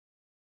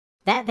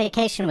That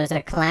vacation was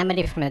a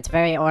calamity from its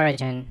very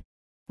origin.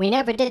 We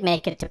never did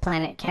make it to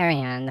planet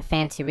Carrion, the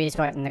fancy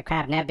resort in the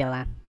Crab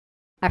Nebula.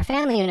 Our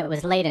family unit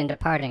was late in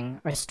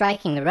departing, or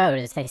striking the road,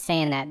 as they say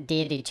in that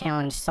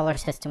deity-challenged solar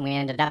system we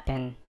ended up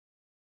in.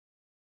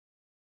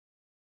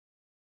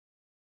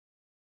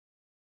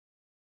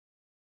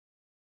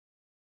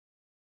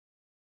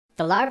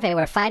 The larvae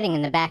were fighting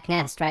in the back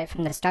nest right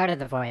from the start of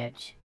the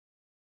voyage.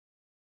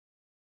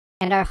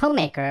 And our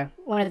homemaker,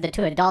 one of the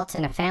two adults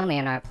in a family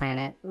on our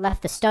planet,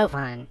 left the stove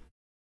on.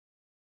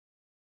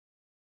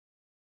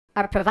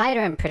 Our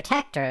provider and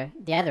protector,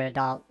 the other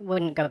adult,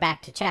 wouldn't go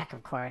back to check,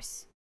 of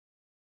course.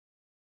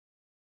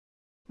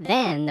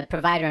 Then the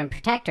provider and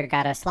protector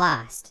got us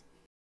lost.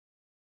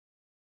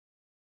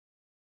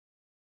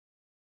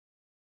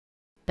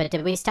 But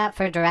did we stop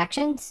for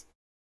directions?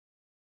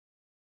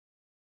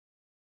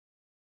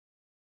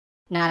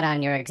 Not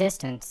on your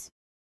existence.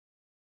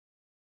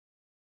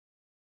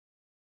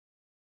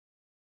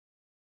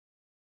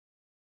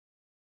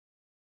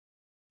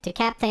 To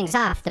cap things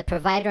off, the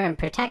provider and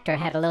protector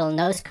had a little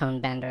nose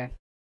cone bender.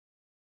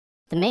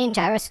 The main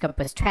gyroscope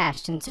was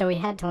trashed, and so we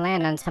had to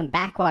land on some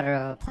backwater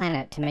of a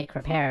planet to make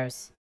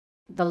repairs.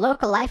 The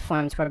local life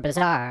forms were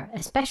bizarre,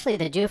 especially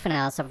the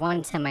juveniles of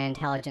one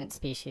semi-intelligent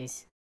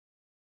species.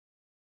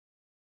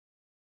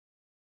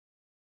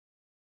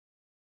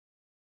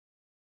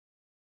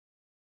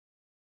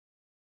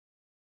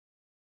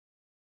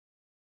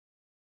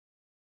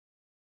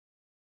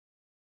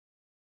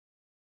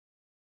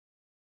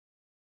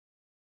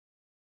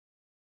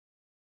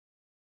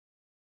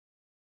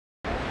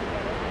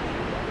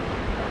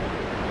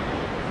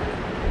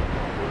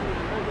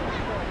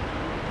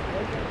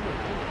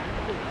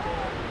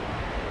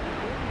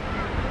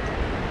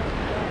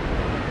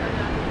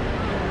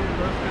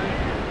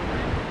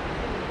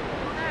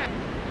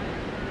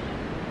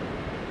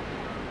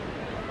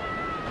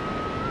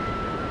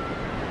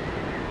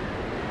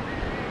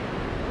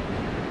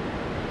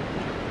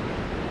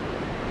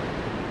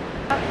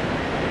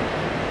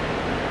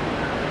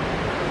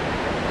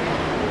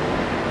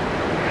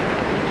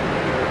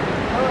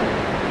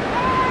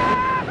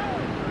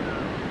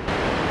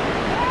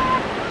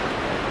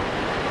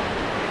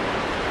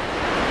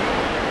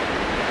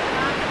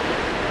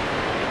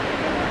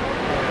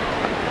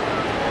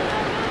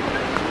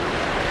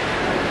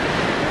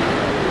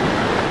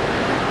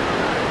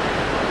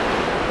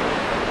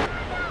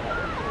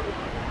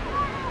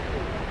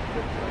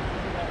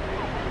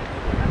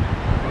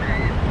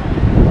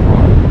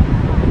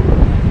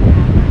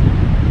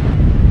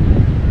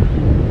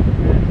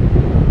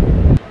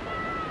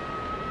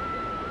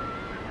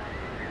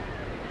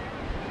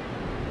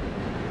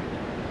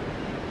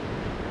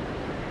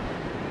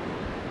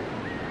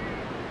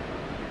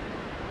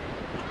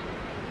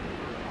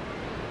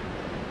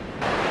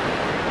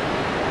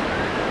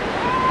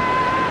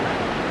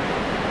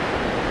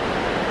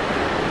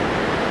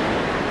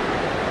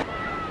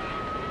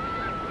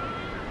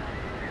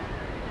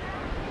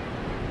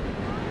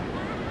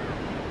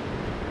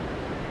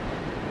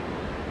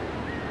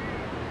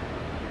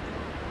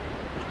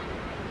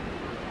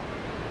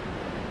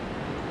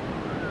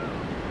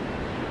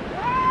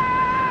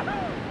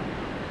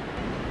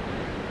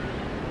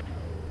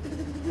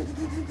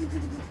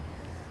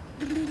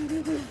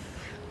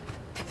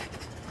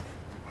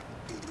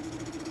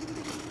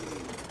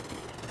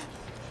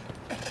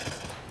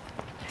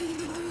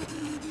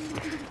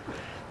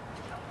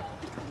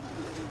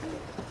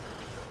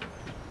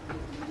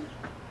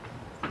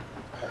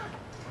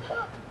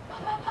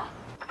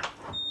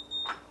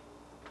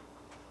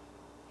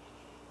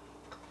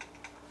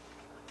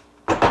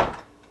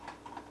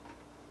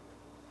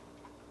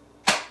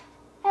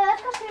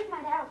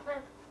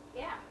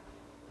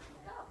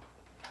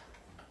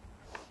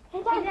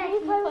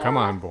 Come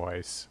on,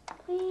 boys.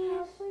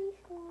 Please,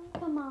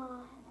 come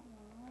on.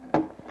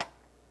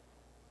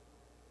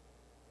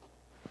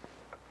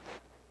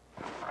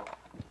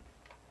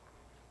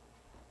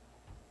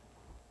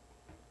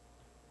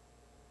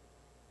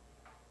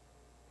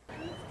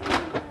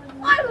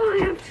 I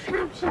want to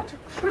have such a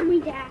crummy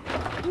dad.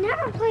 He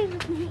never plays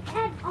with me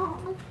at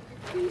all.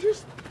 And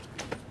just...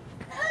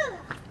 Ugh.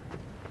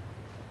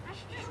 I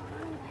should just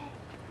run away.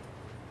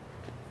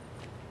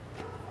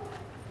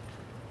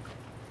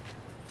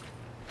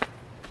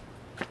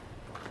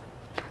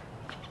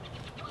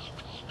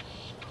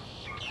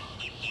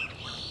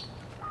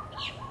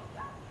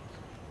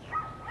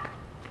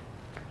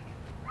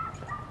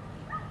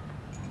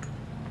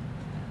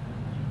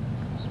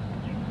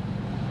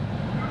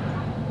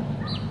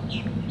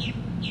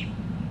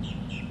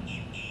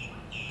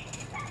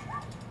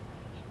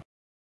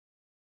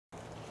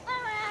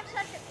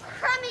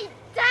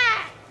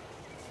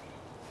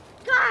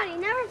 He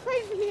never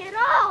plays with me at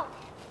all.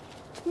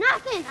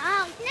 Nothing.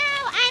 Oh,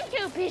 no, I'm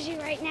too busy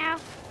right now.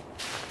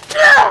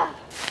 Ugh!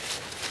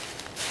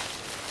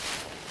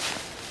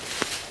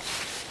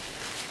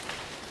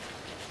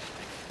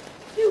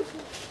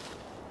 Stupid.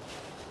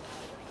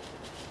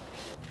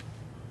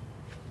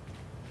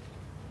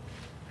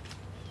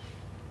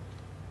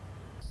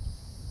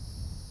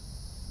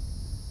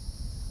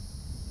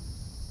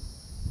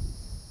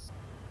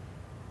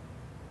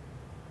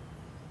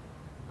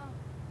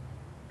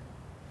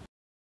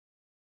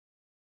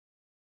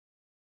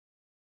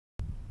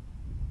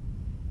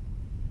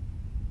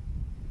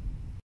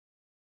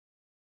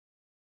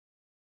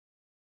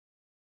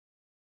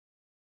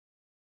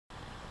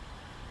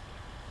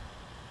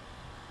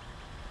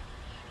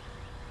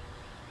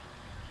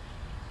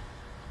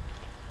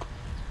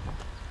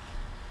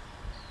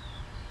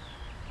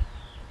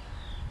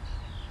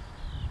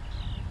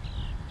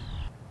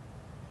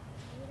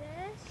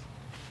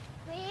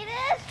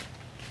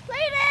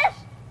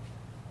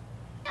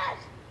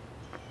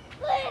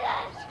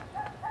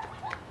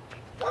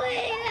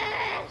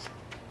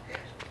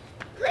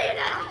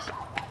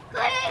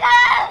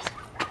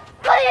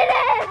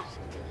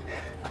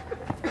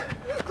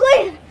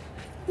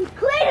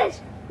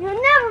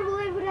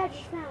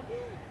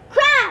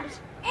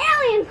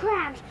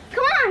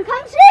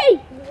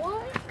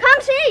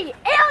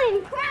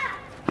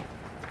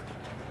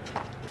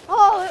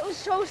 was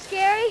so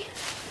scary.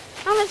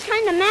 I was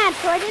kind of mad,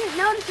 so I didn't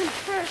notice him at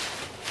first.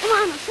 Come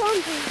on, let's go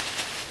and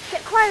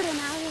get quieter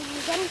now.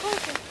 We're getting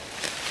closer.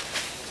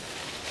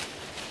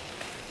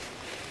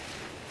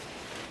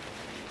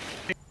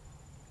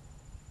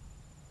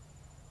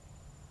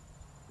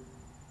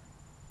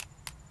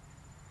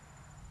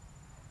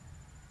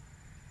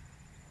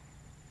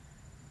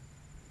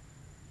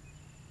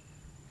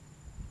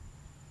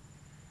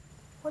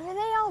 What are they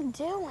all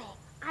doing?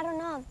 I don't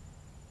know.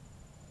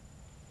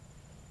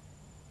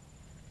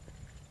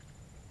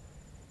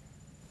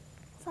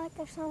 It's like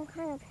there's some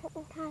kind of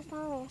hypnotized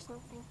army or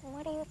something.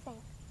 What do you think?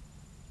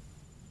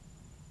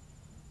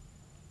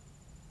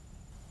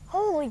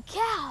 Holy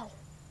cow!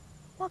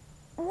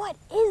 What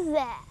is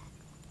that?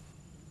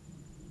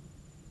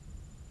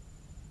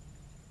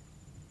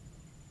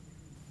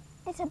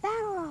 It's a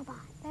battle robot.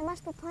 They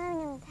must be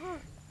planning an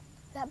attack.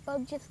 That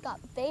bug just got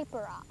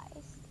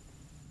vaporized.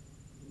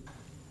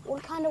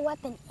 What kind of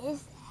weapon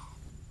is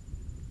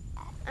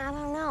that? I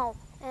don't know,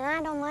 and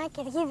I don't like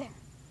it either.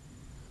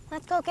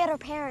 Let's go get her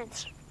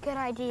parents. Good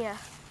idea.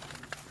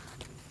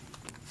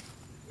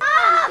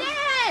 Mom!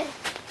 Dad!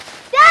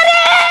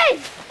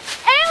 Daddy!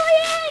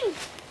 Aliens!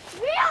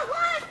 Real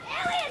life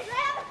aliens! They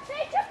have a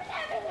spaceship and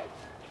everything!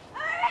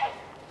 Hurry!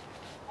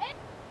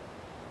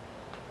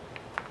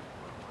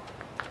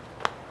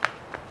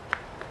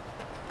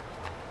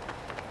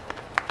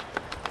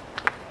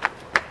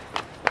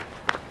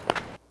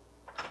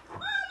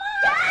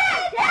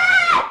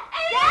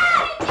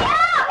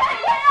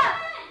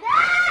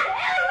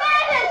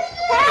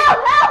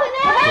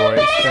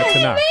 Boys, that's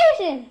enough.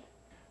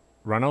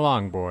 Run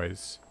along,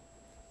 boys.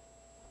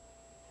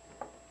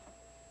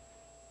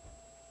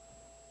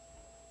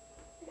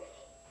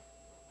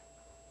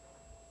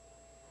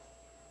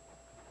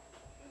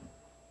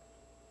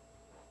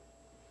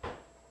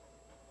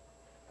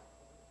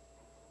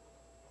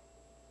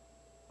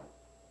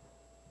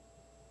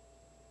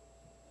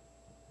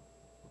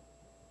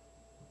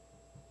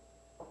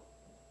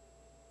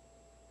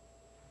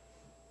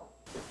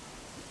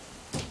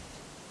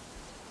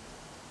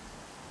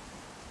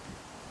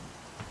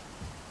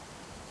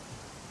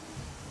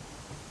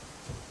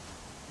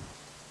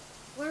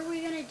 What are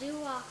we gonna do,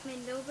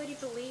 Walkman? Nobody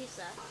believes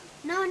us.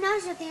 No one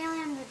knows what the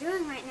aliens are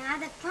doing right now.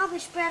 They're probably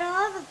spread all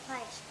over the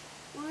place.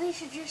 Well, we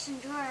should just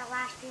enjoy our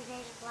last few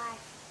days of life.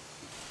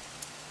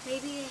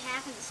 Maybe they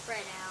haven't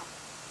spread out.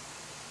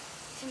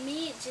 To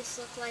me, it just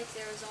looked like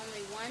there was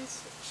only one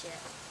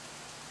ship.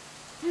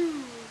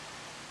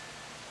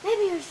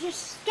 Maybe it was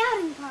just a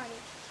scouting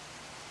party.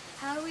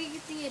 How do we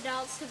get the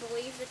adults to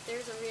believe that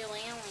there's a real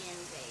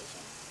alien invasion?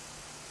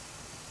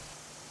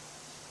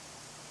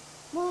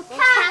 We'll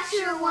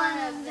capture one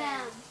of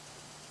them.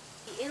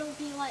 It'll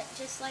be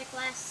just like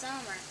last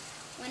summer,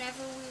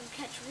 whenever we would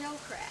catch real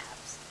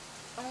crabs.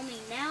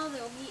 Only now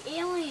there'll be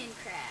alien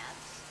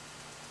crabs.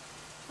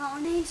 Well,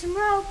 we'll need some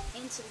rope.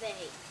 And some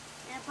bait.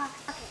 And a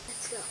bucket. Okay,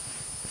 let's go.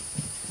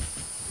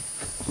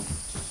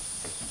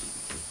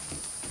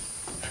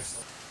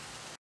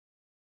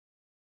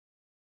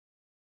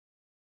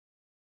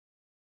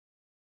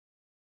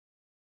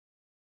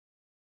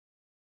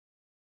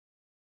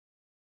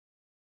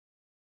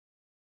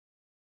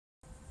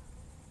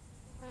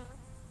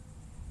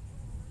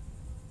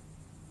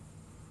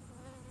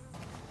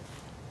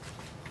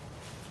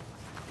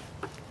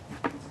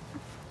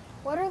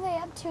 What are they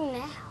up to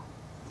now?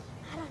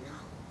 I don't know.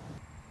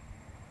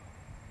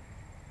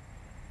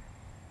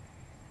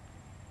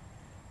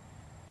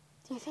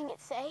 Do you think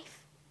it's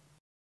safe?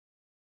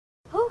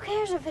 Who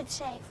cares if it's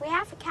safe? We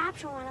have to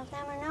capture one of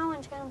them or no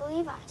one's going to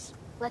believe us.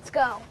 Let's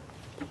go.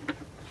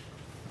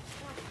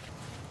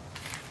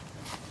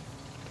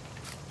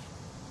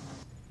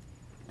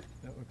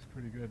 That looks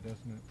pretty good,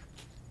 doesn't it?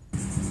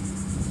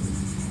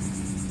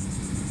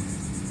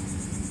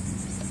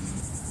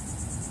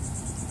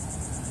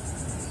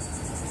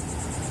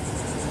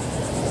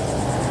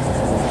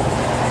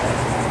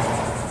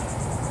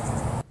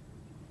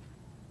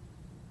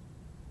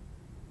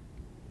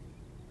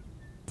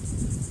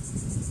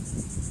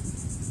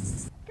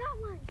 Got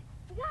one!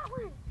 We got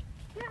one!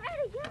 Get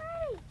ready! Get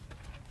ready!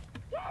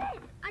 Get it!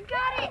 I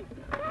got it!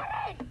 Get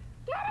it!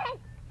 Get it!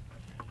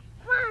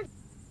 Come on!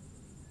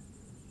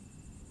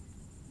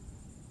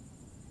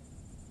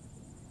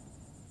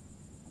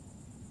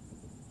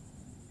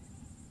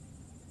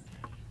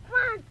 Come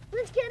on!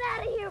 Let's get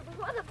out of here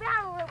before the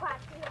battle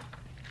robots do it!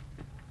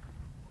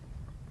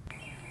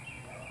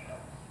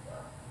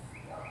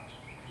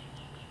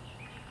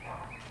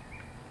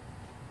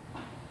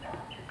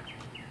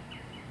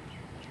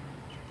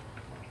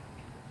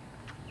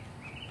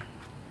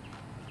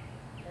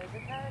 There's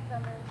a car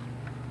coming.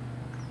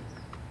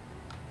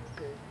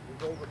 Okay,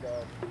 it's over,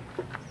 Dad.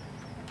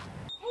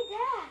 Hey,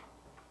 Dad!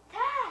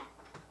 Dad!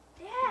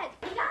 Dad!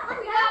 We got one!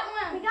 We got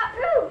one. We got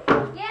proof!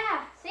 Yeah,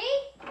 see?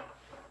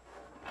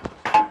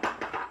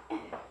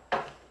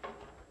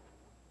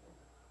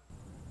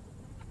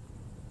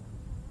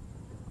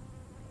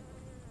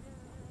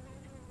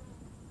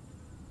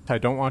 I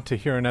don't want to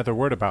hear another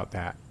word about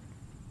that.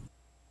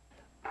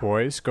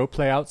 Boys, go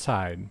play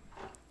outside.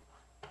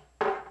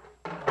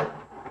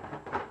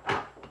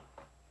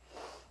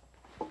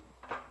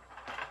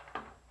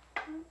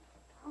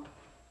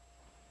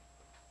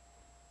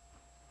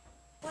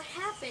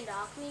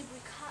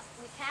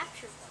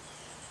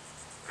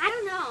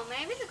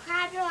 Maybe the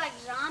crabs are like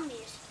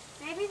zombies.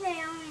 Maybe they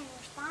only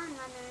respond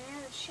when they're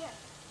near the ship.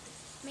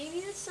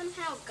 Maybe this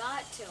somehow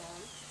got to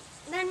him.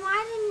 Then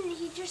why didn't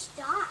he just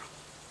die?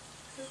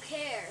 Who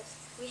cares?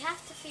 We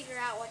have to figure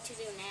out what to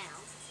do now.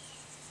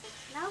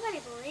 Nobody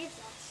believes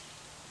us.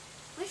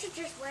 We should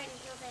just wait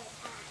until they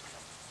attack.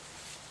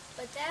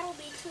 But that'll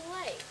be too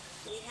late.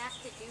 We have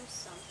to do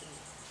something.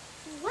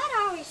 What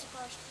are we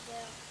supposed to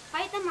do?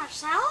 Fight them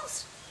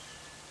ourselves?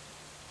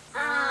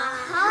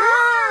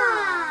 Aha!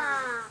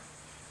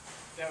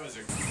 That was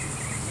a...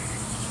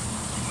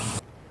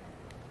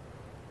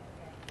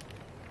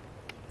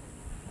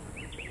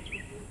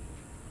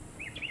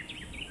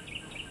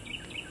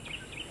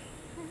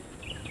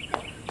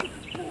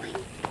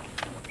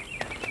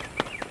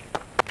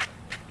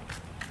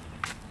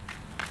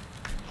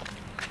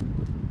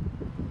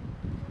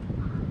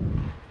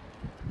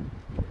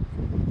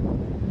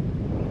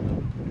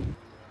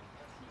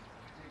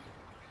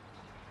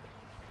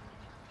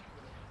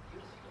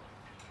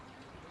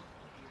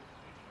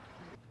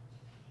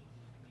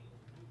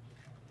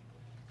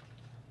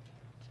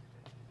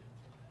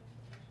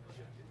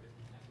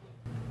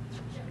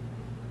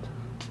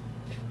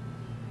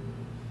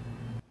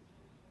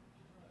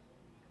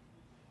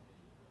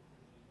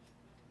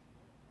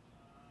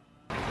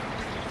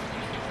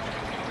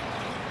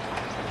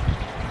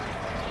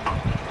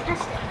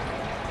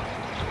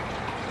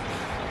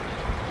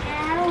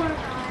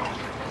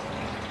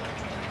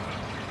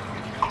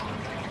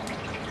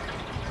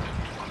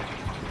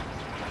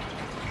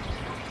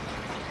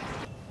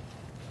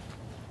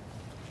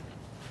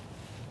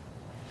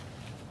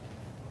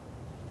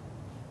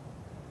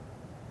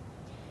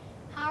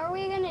 How are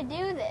we gonna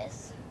do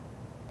this?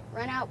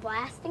 Run out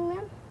blasting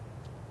them?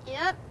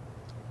 Yep.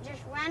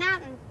 Just run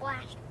out and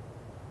blast them.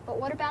 But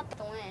what about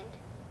the wind?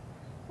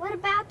 What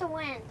about the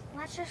wind?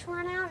 Let's just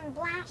run out and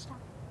blast them.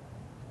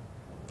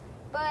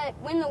 But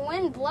when the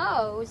wind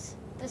blows,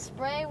 the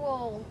spray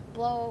will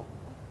blow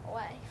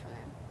away from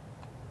them.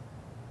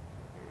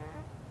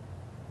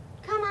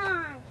 Come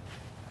on.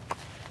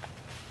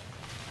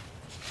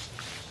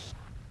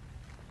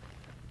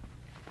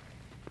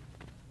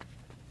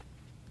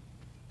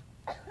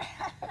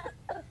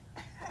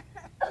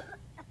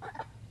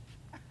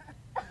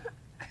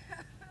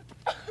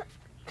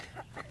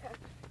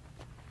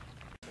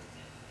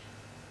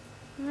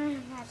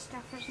 That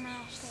stuff is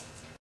nasty.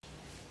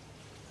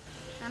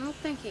 I don't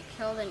think it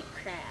killed any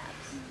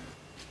crabs.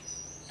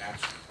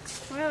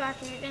 We're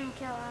lucky it didn't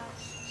kill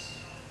us.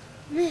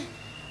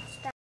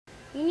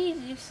 We need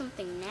to do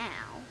something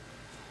now.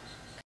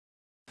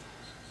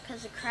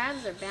 Because the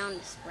crabs are bound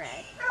to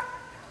spread.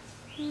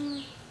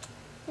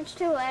 It's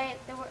too late.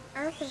 The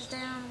earth is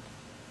doomed.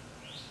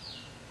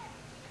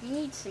 We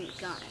need some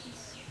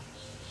guns.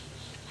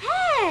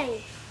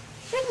 Hey!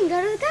 We can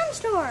go to the gun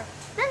store.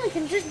 Then we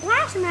can just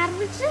blast them out of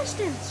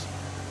existence.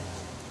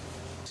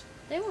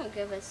 They won't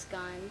give us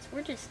guns.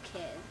 We're just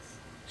kids.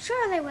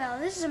 Sure they will.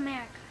 This is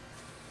America.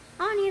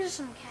 All I need is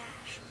some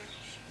cash.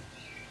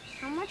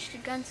 How much do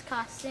guns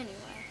cost anyway?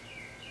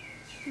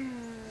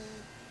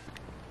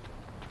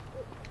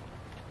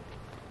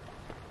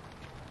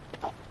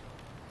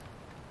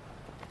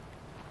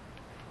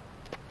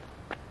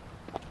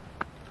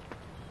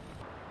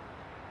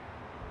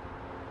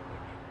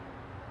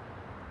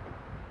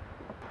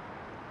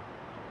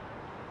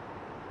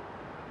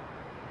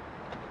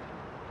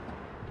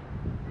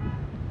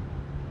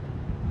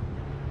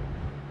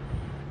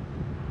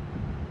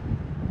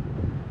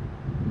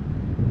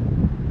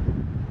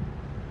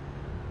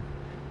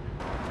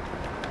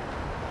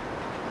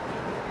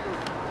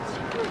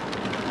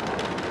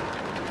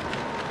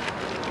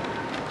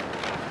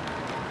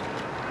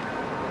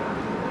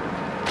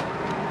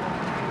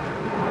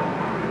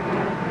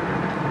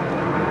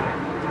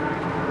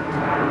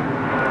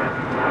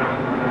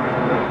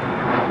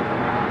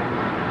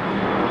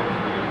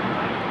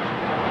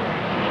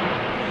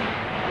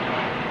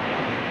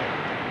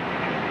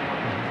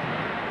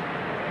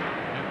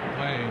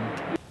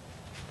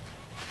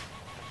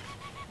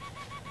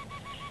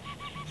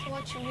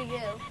 What should we do?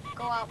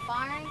 Go out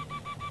firing?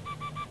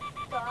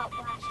 Go out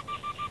blasting.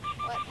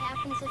 What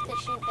happens if they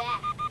shoot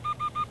back?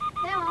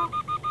 They won't.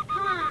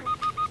 Come on.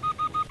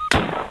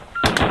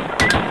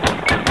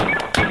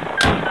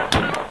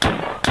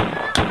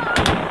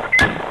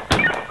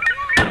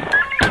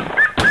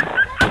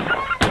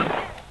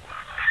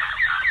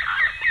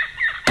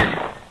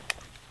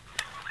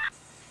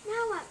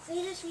 Now what,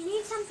 Cletus? We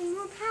need something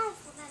more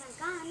powerful than our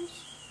guns.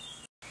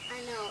 I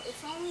know.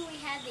 If only we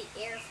had the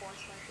Air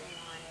Force like they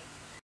wanted.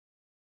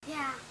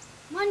 Yeah,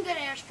 one good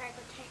airstrike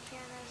would take care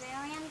of those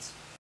aliens.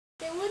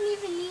 They wouldn't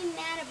even need an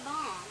added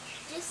bomb.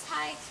 Just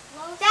high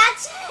explosives.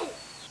 That's it!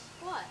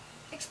 What?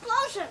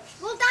 Explosives!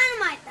 We'll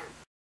dynamite them.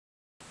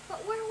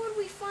 But where would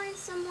we find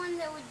someone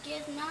that would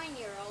give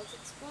 9-year-olds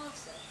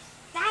explosives?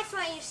 That's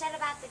what you said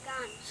about the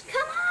guns.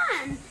 Come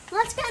on!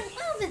 Let's get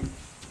moving!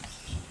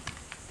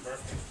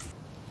 Perfect.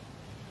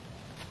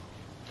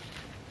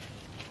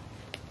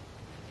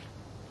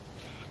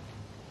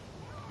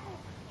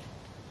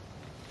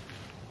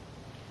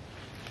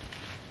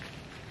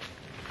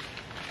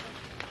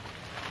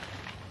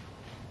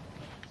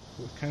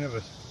 with kind of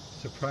a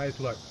surprised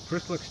look.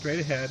 First look straight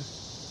ahead.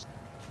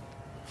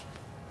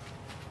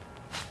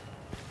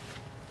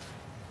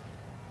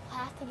 We'll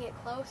have to get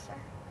closer.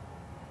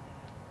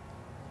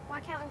 Why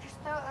can't we just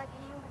throw it like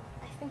a human?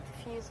 I think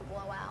the fuse will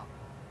blow out.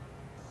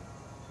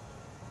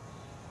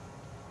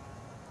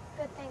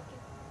 Good thinking.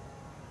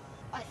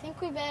 I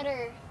think we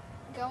better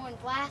go and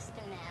blast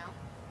him now.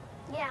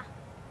 Yeah,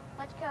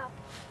 let's go.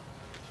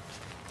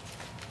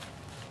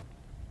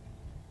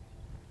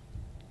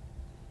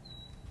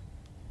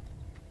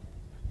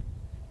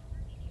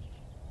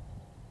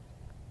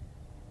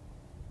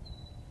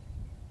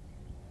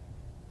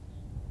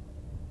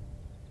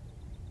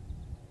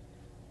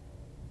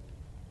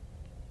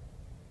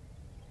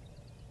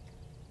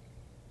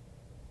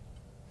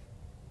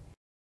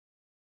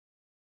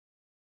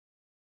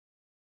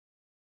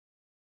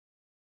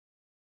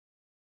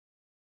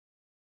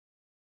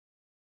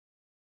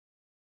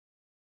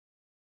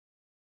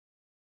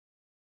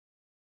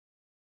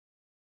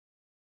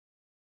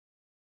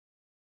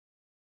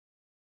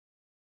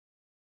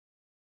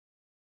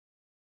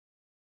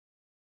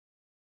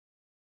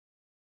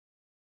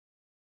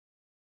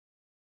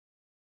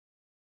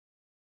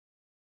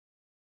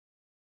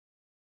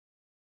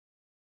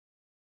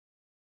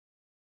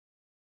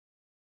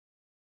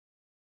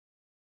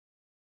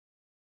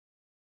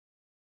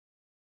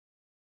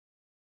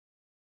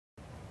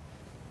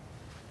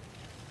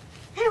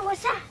 Hey,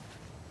 what's that?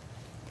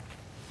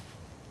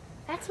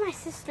 That's my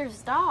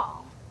sister's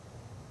doll.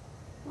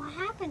 What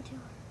happened to her?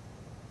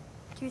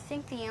 Do you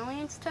think the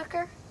aliens took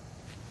her?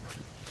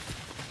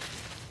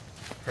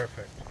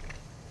 Perfect.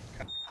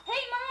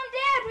 Hey, Mom,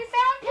 Dad, we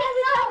found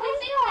Pizza! We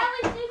think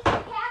Nelly's been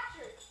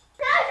captured!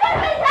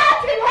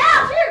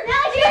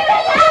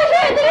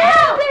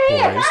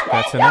 Boys,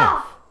 that's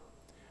enough.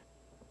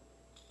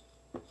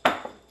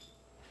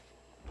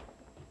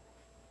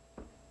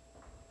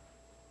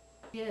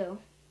 You.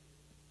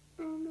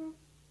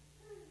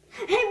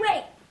 Hey,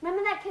 wait!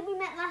 Remember that kid we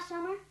met last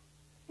summer?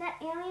 That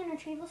alien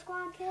retrieval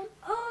squad kid?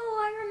 Oh,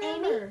 I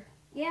remember. Amy?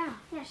 Yeah.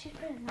 Yeah, she's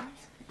pretty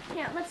nice.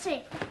 Yeah, let's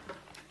see.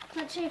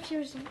 Let's see if she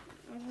was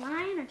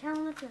lying or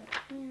telling the truth.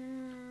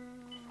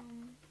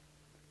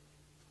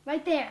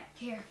 Right there.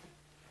 Here.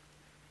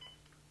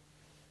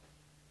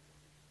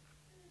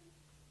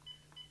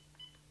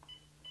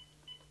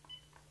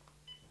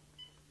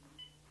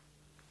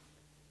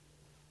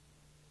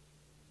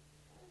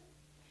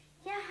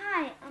 Yeah,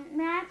 hi.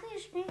 May I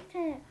please speak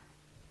to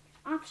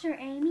Officer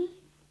Amy?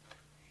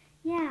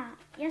 Yeah,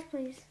 yes,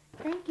 please.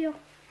 Thank you.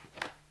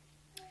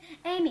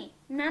 Amy,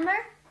 remember?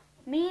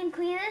 Me and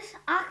Cletus,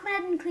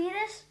 Ahmed and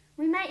Cletus,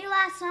 we met you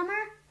last summer?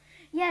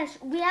 Yes,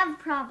 we have a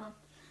problem.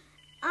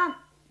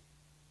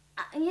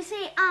 You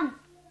see,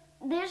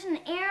 there's an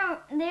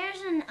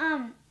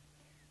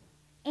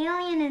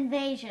alien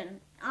invasion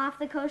off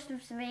the coast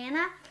of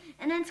Savannah,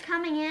 and it's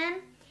coming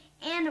in,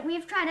 and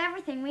we've tried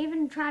everything. We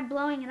even tried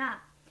blowing it up.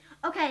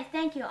 Okay,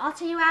 thank you. I'll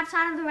see you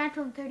outside of the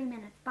rental in 30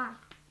 minutes. Bye.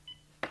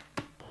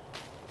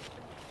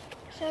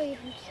 So you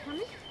think he's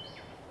coming?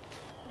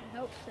 I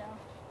hope so.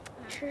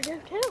 I sure do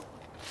too.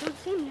 Don't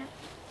see him yet.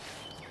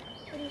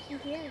 What do you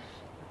think he is?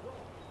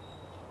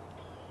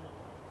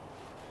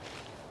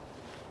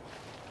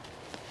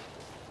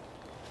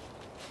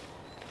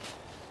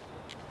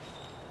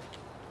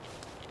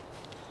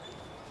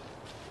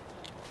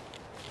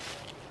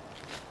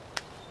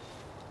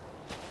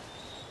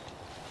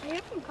 Are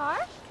you from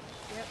Cars?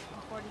 Yep,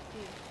 I'm 42.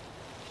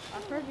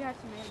 I've heard you had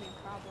some alien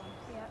problems.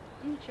 Yep.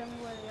 Can you show me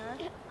where they are?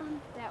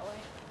 That way.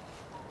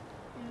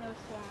 In those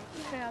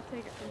swamps. Okay, I'll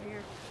take it from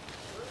here.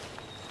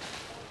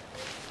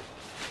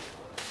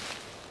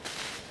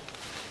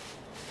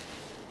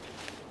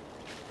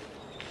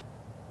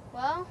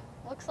 Well,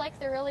 looks like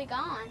they're really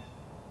gone.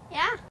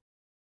 Yeah.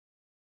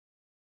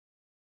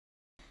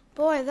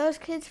 Boy, those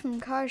kids from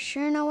Cars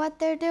sure know what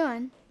they're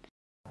doing.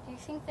 Do you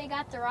think they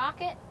got the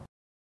rocket?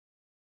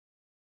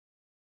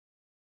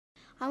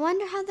 I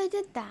wonder how they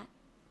did that.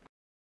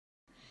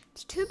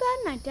 It's too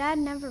bad my dad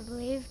never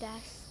believed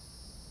us.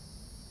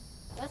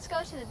 Let's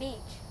go to the beach.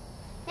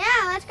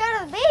 Yeah, let's go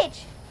to the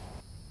beach.